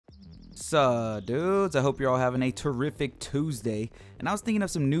So, dudes, I hope you're all having a terrific Tuesday. And I was thinking of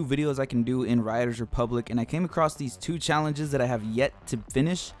some new videos I can do in Riders Republic, and I came across these two challenges that I have yet to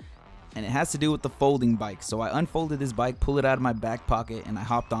finish, and it has to do with the folding bike. So I unfolded this bike, pulled it out of my back pocket, and I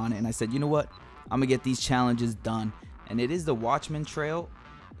hopped on it, and I said, you know what? I'm gonna get these challenges done. And it is the Watchman Trail,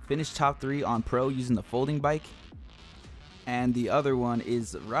 finish top 3 on Pro using the folding bike. And the other one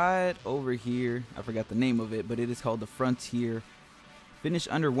is right over here. I forgot the name of it, but it is called the Frontier. Finish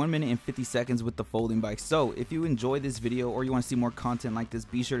under 1 minute and 50 seconds with the folding bike. So if you enjoyed this video or you want to see more content like this,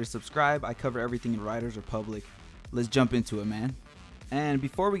 be sure to subscribe. I cover everything in Riders Republic. Let's jump into it, man. And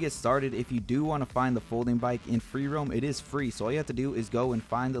before we get started, if you do want to find the folding bike in free roam, it is free. So all you have to do is go and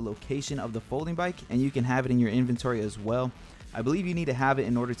find the location of the folding bike, and you can have it in your inventory as well. I believe you need to have it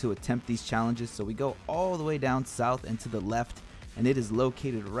in order to attempt these challenges. So we go all the way down south and to the left, and it is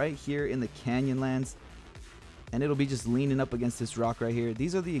located right here in the Canyonlands. And it'll be just leaning up against this rock right here.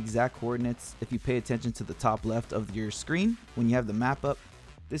 These are the exact coordinates if you pay attention to the top left of your screen when you have the map up.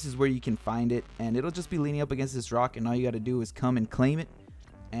 This is where you can find it, and it'll just be leaning up against this rock, and all you got to do is come and claim it.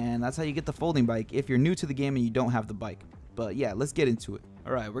 And that's how you get the folding bike if you're new to the game and you don't have the bike. But yeah, let's get into it.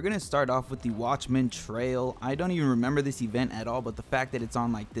 Alright, we're going to start off with the Watchman Trail. I don't even remember this event at all, but the fact that it's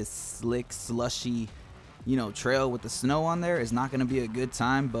on like this slick, slushy, trail with the snow on there is not going to be a good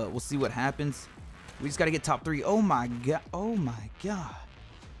time, but we'll see what happens. We just got to get top 3. Oh my god. Oh my god.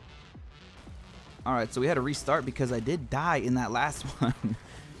 Alright, so we had to restart because I did die in that last one.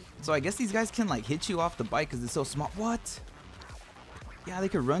 So I guess these guys can like hit you off the bike because it's so small. What? Yeah, they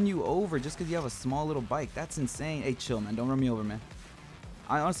could run you over just because you have a small little bike. That's insane. Hey, chill, man. Don't run me over, man.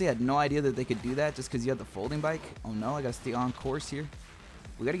 I honestly had no idea that they could do that just because you have the folding bike. Oh no, I got to stay on course here.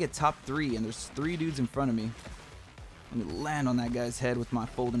 We got to get top 3, and there's 3 dudes in front of me. Let me land on that guy's head with my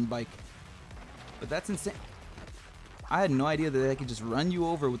folding bike. But that's insane. I had no idea that they could just run you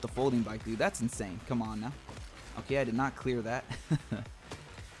over with the folding bike, dude. That's insane. Come on now. Okay, I did not clear that.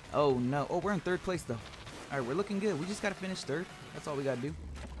 Oh, no. Oh, we're in 3rd place, though. All right, we're looking good. We just got to finish 3rd. That's all we got to do.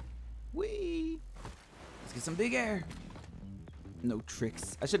 Whee! Let's get some big air. No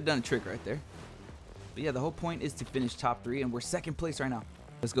tricks. I should have done a trick right there. But, yeah, the whole point is to finish top 3, and we're 2nd place right now.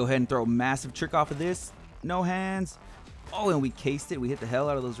 Let's go ahead and throw a massive trick off of this. No hands. Oh, and we cased it. We hit the hell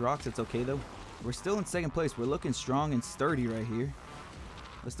out of those rocks. It's okay, though. We're still in 2nd place. We're looking strong and sturdy right here.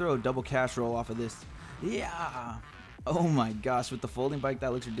 Let's throw a double cash roll off of this. Yeah. Oh my gosh, with the folding bike,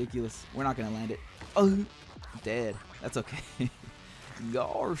 that looks ridiculous. We're not going to land it. Oh, dead. That's okay.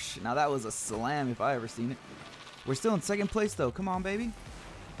 Gosh. Now that was a slam if I ever seen it. We're still in 2nd place though. Come on, baby.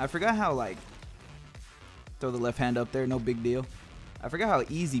 I forgot how, like, throw the left hand up there. No big deal. I forgot how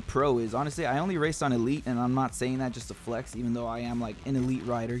easy Pro is. Honestly, I only race on Elite, and I'm not saying that just to flex, even though I am like an Elite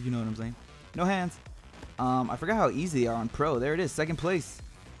rider. You know what I'm saying? No hands. I forgot how easy they are on Pro. There it is, 2nd place.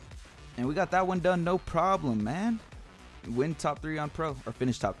 And we got that one done, no problem, man. Win top 3 on Pro, or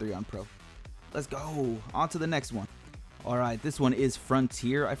finish top 3 on Pro. Let's go. On to the next one. Alright, this one is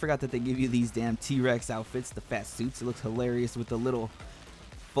Frontier. I forgot that they give you these damn T-Rex outfits, the fat suits. It looks hilarious with the little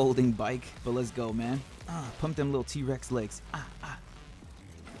folding bike. But let's go, man. Pump them little T-Rex legs.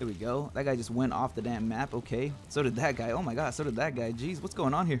 There we go. That guy just went off the damn map. Okay. So did that guy. Oh my god, so did that guy. Jeez, what's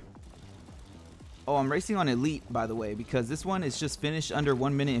going on here? Oh, I'm racing on Elite, by the way, because this one is just finished under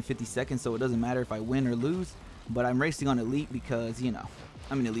 1 minute and 50 seconds, so it doesn't matter if I win or lose. But I'm racing on Elite because,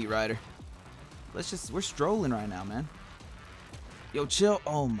 I'm an Elite rider. We're strolling right now, man. Yo, chill.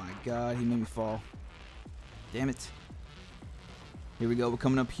 Oh my god, he made me fall. Damn it. Here we go. We're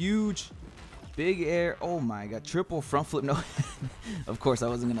coming up huge. Big air. Oh my god. Triple front flip. No. Of course, I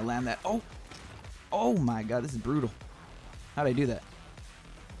wasn't going to land that. Oh my god, this is brutal. How'd I do that?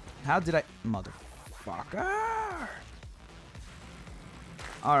 How did I... Motherfucker.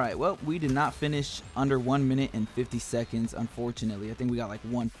 Alright, well, we did not finish under 1 minute and 50 seconds, unfortunately. I think we got like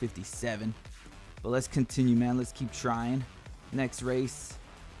 1:57. But let's continue, man. Let's keep trying. Next race.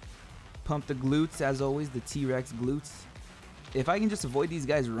 Pump the glutes, as always, the T-Rex glutes. If I can just avoid these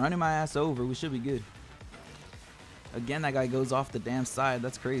guys running my ass over, we should be good. Again, that guy goes off the damn side.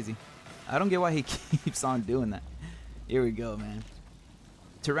 That's crazy. I don't get why he keeps on doing that. Here we go, man.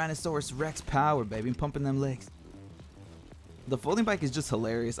 Tyrannosaurus Rex power, baby. I'm pumping them legs. The folding bike is just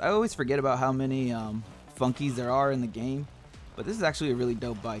hilarious. I always forget about how many funkies there are in the game. But this is actually a really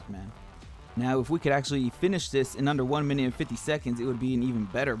dope bike, man. Now, if we could actually finish this in under 1 minute and 50 seconds, it would be an even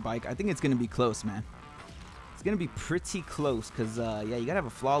better bike. I think it's going to be close, man. It's going to be pretty close because, yeah, you got to have a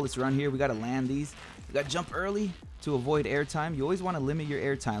flawless run here. We got to land these. You got to jump early to avoid airtime. You always want to limit your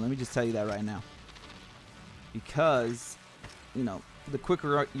airtime. Let me just tell you that right now. Because, the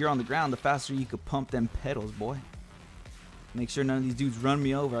quicker you're on the ground, the faster you could pump them pedals, boy. Make sure none of these dudes run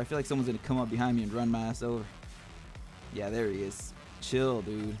me over. I feel like someone's gonna come up behind me and run my ass over. Yeah, there he is. Chill,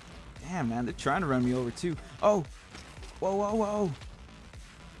 dude. Damn, man, they're trying to run me over too. Oh, whoa, whoa, whoa.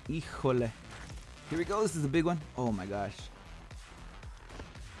 Híjole. Here we go. This is a big one. Oh my gosh.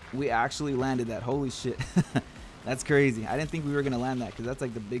 We actually landed that. Holy shit. That's crazy. I didn't think we were gonna land that because that's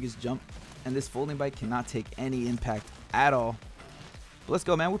like the biggest jump. And this folding bike cannot take any impact at all. But let's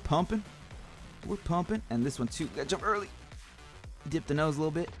go, man. We're pumping. We're pumping. And this one too. Gotta jump early. Dip the nose a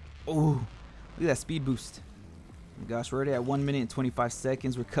little bit. Oh, look at that speed boost. Oh gosh, we're already at 1 minute and 25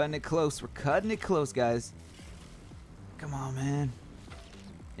 seconds. We're cutting it close. We're cutting it close, guys. Come on, man.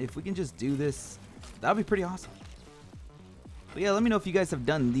 If we can just do this, that would be pretty awesome. But yeah, let me know if you guys have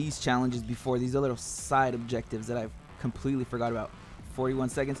done these challenges before. These are little side objectives that I've completely forgot about. 41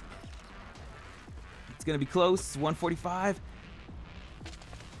 seconds. It's going to be close. 145.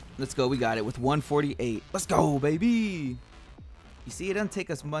 Let's go. We got it with 148. Let's go, baby. You see, it doesn't take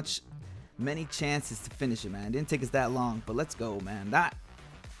us many chances to finish it, man. It didn't take us that long, but let's go, man. That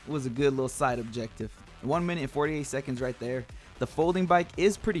was a good little side objective. 1 minute and 48 seconds right there. The folding bike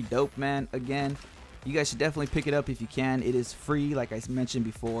is pretty dope, man. Again, you guys should definitely pick it up if you can. It is free, like I mentioned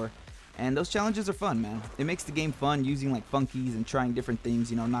before. And those challenges are fun, man. It makes the game fun using like funkies and trying different things,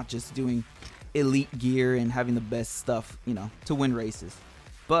 you know, not just doing elite gear and having the best stuff, you know, to win races.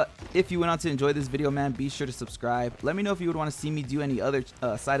 But if you went on to enjoy this video, man, be sure to subscribe. Let me know if you would want to see me do any other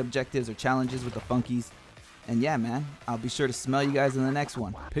side objectives or challenges with the funkies. And yeah, man, I'll be sure to smell you guys in the next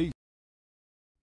one. Peace.